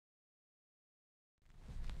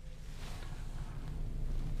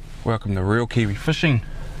Welcome to Real Kiwi Fishing.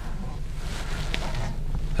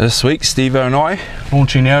 This week Stevo and I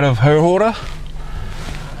launching out of Houhora,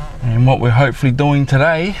 and what we're hopefully doing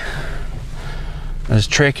today is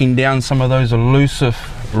tracking down some of those elusive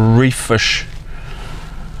reef fish.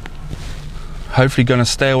 Hopefully going to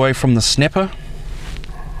stay away from the snapper.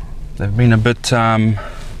 They've been a bit in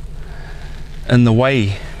the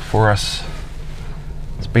way for us.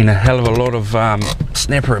 It's been a hell of a lot of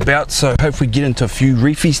snapper about, so hopefully get into a few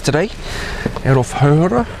reefies today out of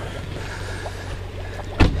Houhora,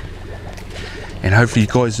 and hopefully you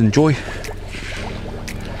guys enjoy.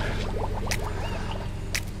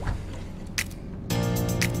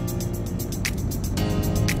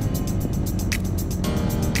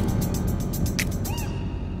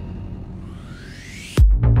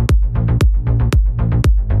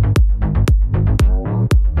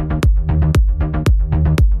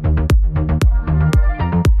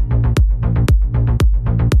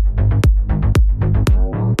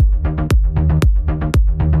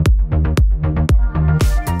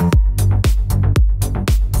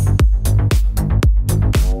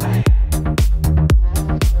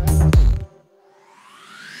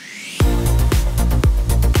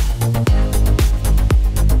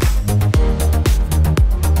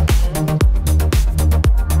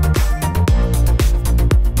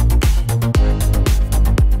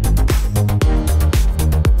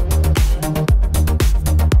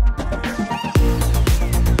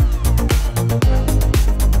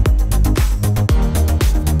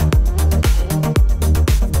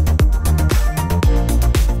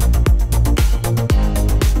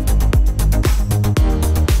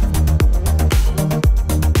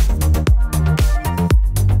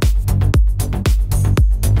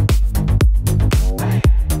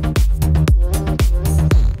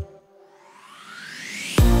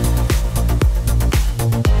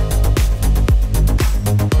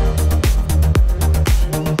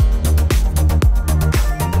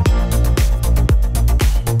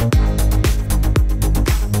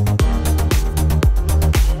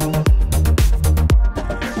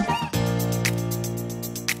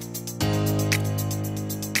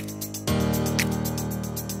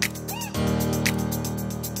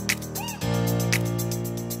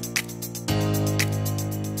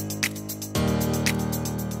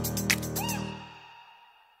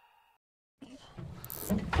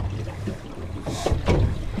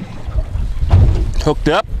 Hooked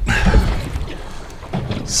up.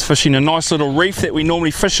 It's fishing a nice little reef that we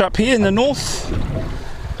normally fish up here in the north.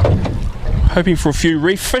 Hoping for a few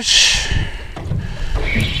reef fish,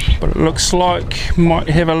 but it looks like might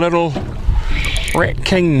have a little rat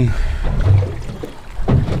king.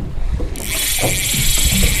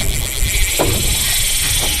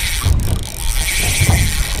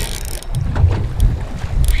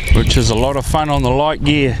 Which is a lot of fun on the light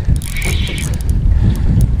gear.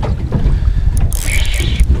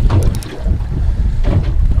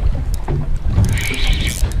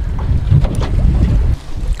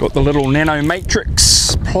 Got the little Nano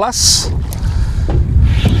Matrix Plus.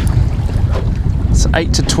 It's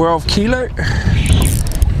 8 to 12 kilo.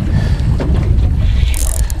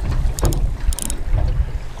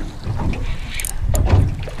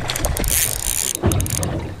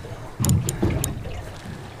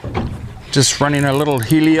 Just running a little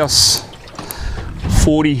Helios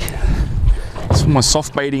 40. It's for my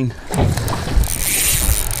soft baiting. But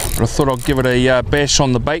I thought I'd give it a bash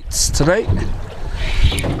on the baits today.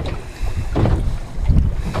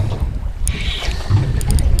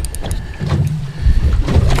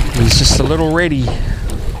 He's just a little ready.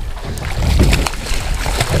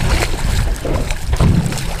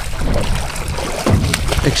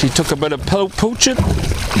 Actually took a bit of poaching.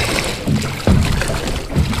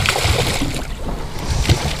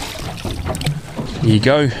 Here you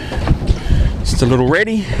go. Just a little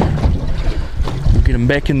ready. We'll get him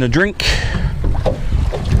back in the drink.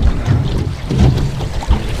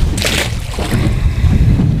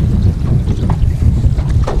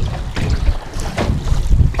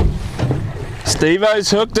 Stevo's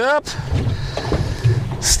hooked up,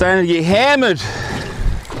 starting to get hammered.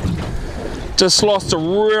 Just lost a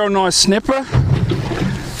real nice snapper,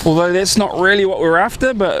 although that's not really what we're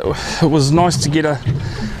after, but it was nice to get a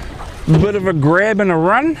bit of a grab and a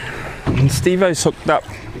run, and Stevo's hooked up.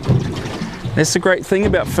 That's the great thing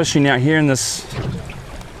about fishing out here in this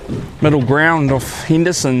middle ground of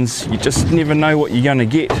Henderson's. You just never know what you're going to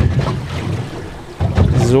get.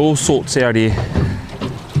 There's all sorts out here.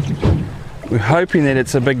 We're hoping that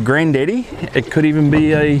it's a big Granddaddy. It could even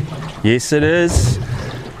be a, yes it is,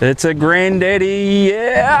 it's a Granddaddy,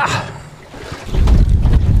 yeah!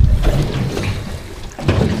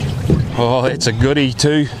 Oh, that's a goodie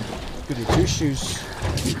too. Good at 2 shoes.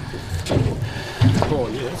 Oh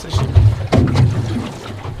yeah, that's actually.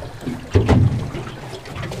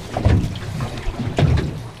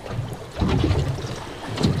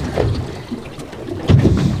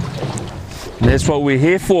 That's what we're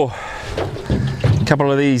here for. A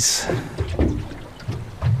couple of these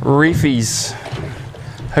Reefies.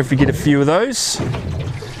 Hopefully get a few of those.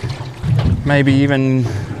 Maybe even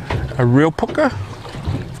a real Harpuka.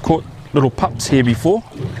 I've caught little pups here before.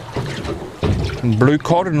 And blue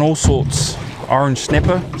cod and all sorts. Orange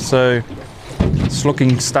snapper. So it's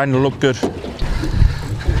starting to look good.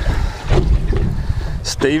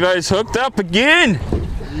 Stevo's hooked up again.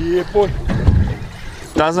 Yeah, boy.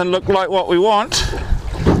 Doesn't look like what we want.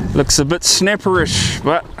 Looks a bit snapperish,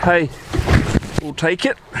 but hey, we'll take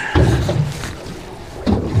it.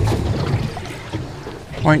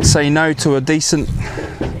 Won't say no to a decent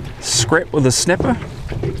scrap with a snapper.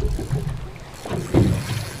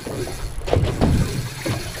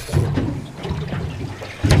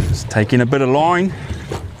 Just taking a bit of line.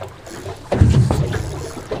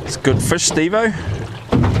 It's good fish, Stevo.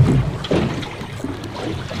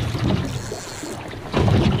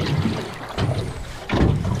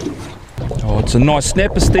 Oh, it's a nice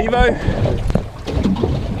snapper, Stevo.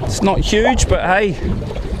 It's not huge, but hey,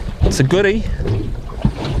 it's a goodie.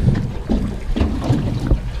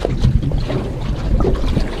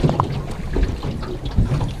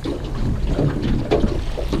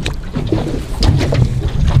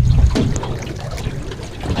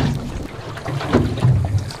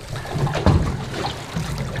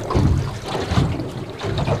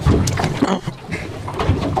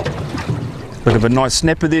 Bit of a nice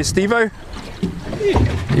snapper there, Stevo.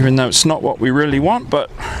 Even though it's not what we really want, but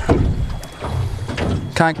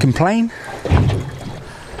can't complain.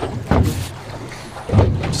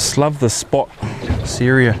 Just love the spot, this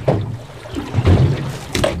area.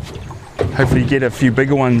 Hopefully get a few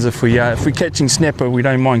bigger ones. If we're catching snapper, we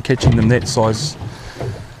don't mind catching them that size.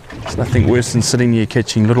 There's nothing worse than sitting here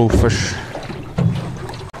catching little fish.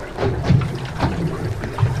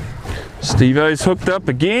 Stevo's hooked up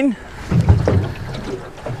again.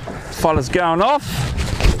 Fella's going off.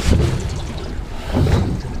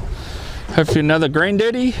 Hopefully another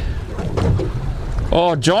Granddaddy.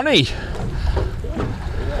 Oh, Johny.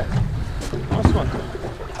 Nice one.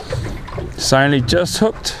 It's only just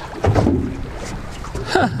hooked.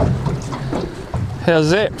 Huh. How's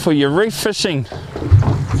that for your reef fishing?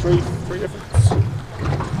 Three difference.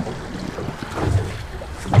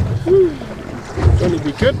 Only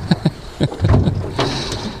be good.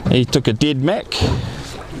 He took a dead mac.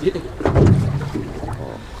 Yeah.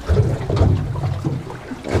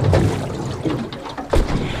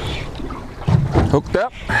 Hooked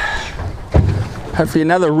up. Hopefully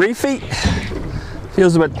another Reefie.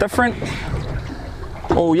 Feels a bit different.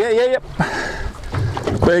 Oh yeah, yep.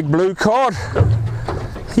 Big blue cod.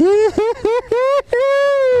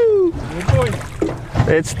 Oh boy.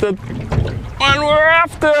 It's the one we're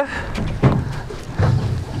after.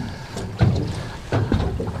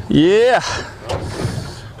 Yeah.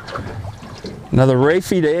 Another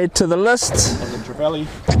Reefie to add to the list. On the trevally.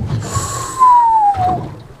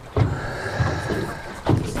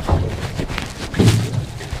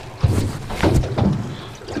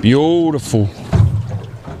 Beautiful.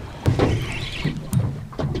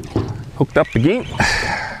 Hooked up again.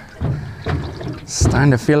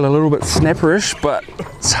 Starting to feel a little bit snapperish, but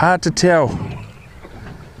it's hard to tell.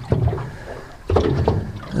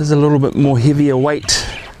 There's a little bit more heavier weight,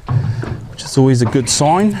 which is always a good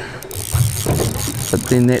sign. But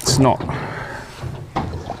then that's not.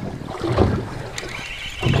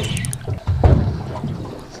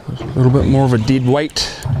 A little bit more of a dead weight.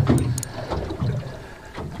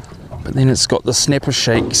 But then it's got the snapper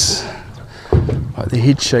shakes, like the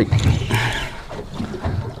head shake.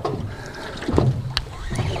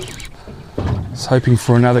 I was hoping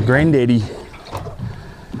for another Granddaddy.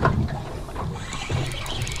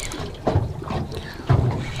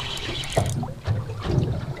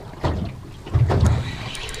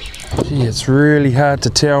 Gee, it's really hard to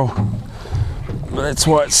tell, but that's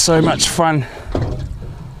why it's so much fun.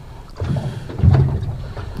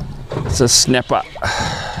 It's a snapper,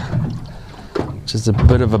 which is a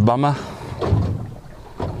bit of a bummer.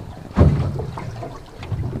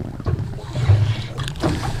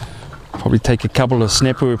 Probably take a couple of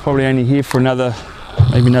snapper. We're probably only here for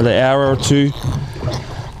maybe another hour or two.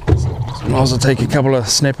 So might as well take a couple of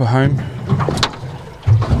snapper home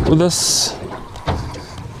with us.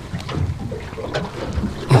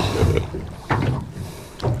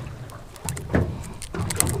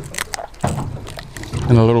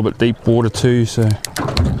 In a little bit deep water too, so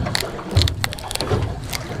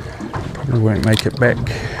We won't make it back.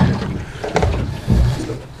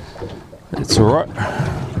 It's alright.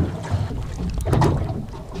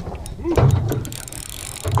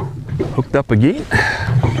 Hooked up again.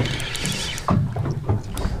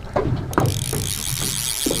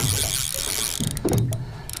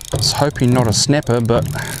 I was hoping not a snapper, but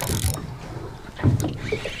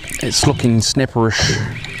it's looking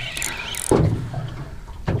snapperish.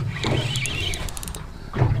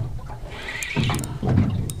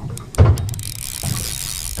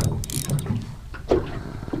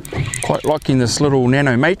 Quite liking this little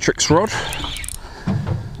nano matrix rod.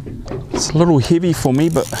 It's a little heavy for me,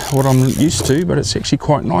 but what I'm used to, but it's actually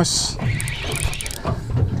quite nice.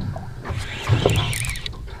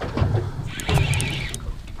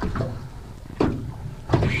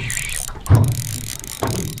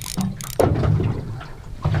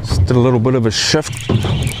 Just did a little bit of a shift.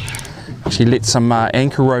 Actually let some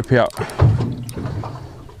anchor rope out.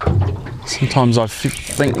 Sometimes I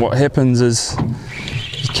think what happens is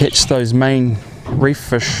you catch those main reef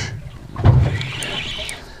fish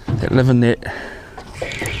that live in that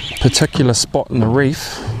particular spot in the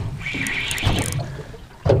reef,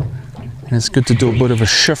 and it's good to do a bit of a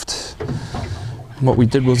shift. And what we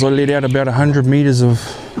did was I let out about 100 meters of,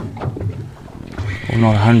 well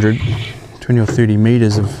not 100, 20 or 30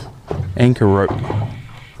 meters of anchor rope.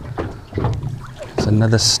 There's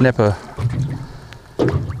another snapper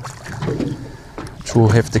which we'll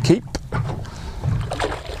have to keep.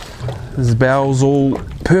 His bowel's all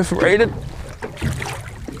perforated,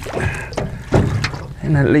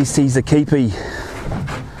 and at least he's a keepy.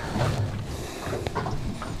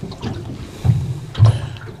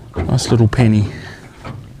 Nice little penny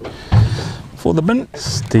for the bin.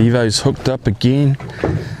 Stevo's hooked up again,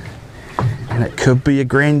 and it could be a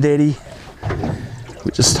Granddaddy.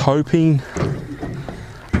 We're just hoping.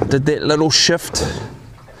 Did that little shift,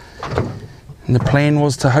 and the plan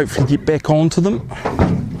was to hopefully get back onto them.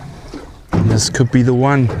 And this could be the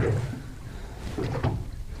one.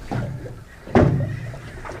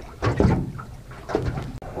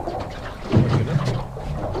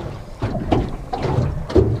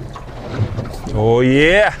 Oh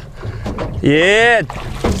yeah, yeah,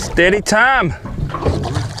 steady time.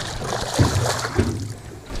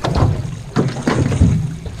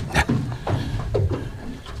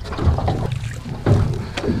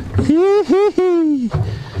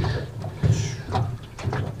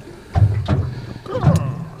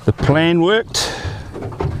 The plan worked.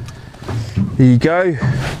 There you go.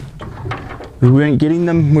 We weren't getting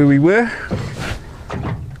them where we were.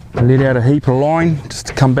 I let out a heap of line just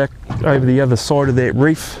to come back over the other side of that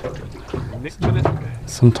reef.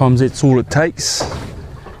 Sometimes that's all it takes.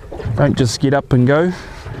 Don't just get up and go.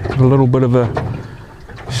 Have a little bit of a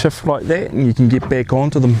shift like that and you can get back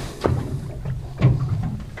onto them.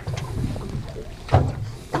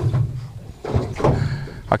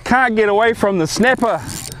 I can't get away from the snapper.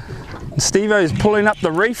 Stevo's pulling up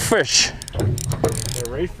the reef fish. The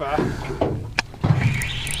reefer.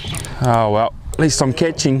 Oh well, at least I'm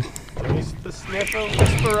catching. He's the snapper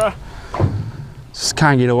whisperer. Just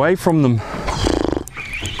can't get away from them.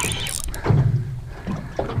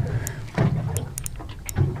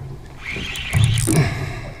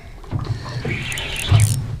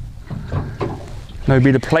 No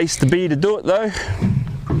better place to be to do it though.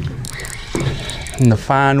 In the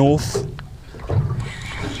far north.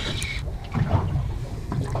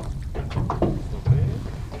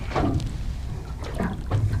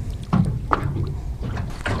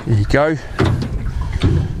 There you go.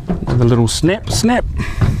 Another little snap.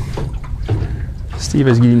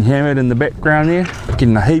 Stevo's getting hammered in the background there.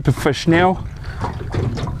 Getting a heap of fish now.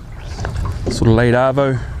 Sort of late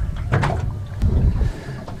arvo.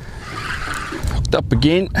 Hooked up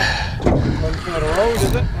again.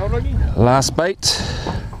 Last bait.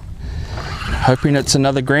 Hoping it's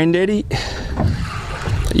another Granddaddy.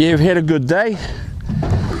 But yeah, we've had a good day.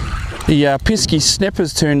 The pesky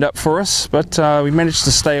snappers turned up for us, but we managed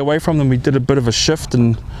to stay away from them. We did a bit of a shift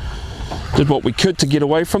and did what we could to get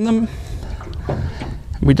away from them.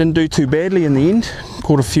 We didn't do too badly in the end.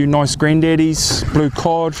 Caught a few nice Granddaddies, blue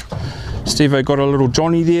cod. Stevo got a little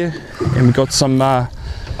Johny there, and we got some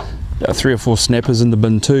 3 or 4 snappers in the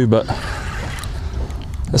bin too. But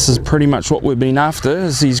this is pretty much what we've been after,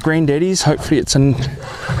 is these Granddaddies. Hopefully it's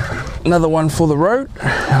another one for the road.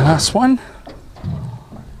 Our last one.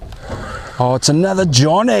 Oh, it's another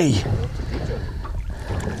Johny.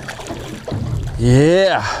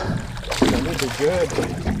 Yeah. That'll be good.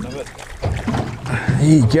 Love it. There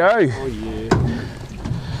you go. Oh yeah.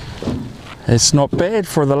 It's not bad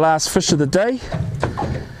for the last fish of the day.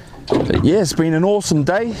 But yeah, it's been an awesome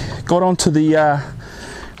day. Got onto the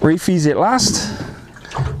reefies at last.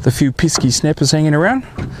 The few pesky snappers hanging around.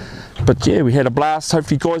 But yeah, we had a blast.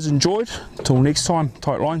 Hopefully you guys enjoyed. Till next time,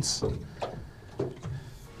 tight lines.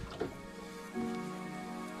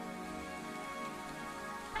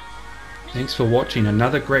 Thanks for watching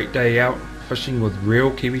another great day out fishing with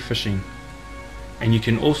Real Kiwi Fishing. And you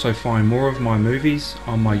can also find more of my movies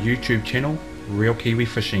on my YouTube channel, Real Kiwi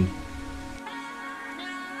Fishing.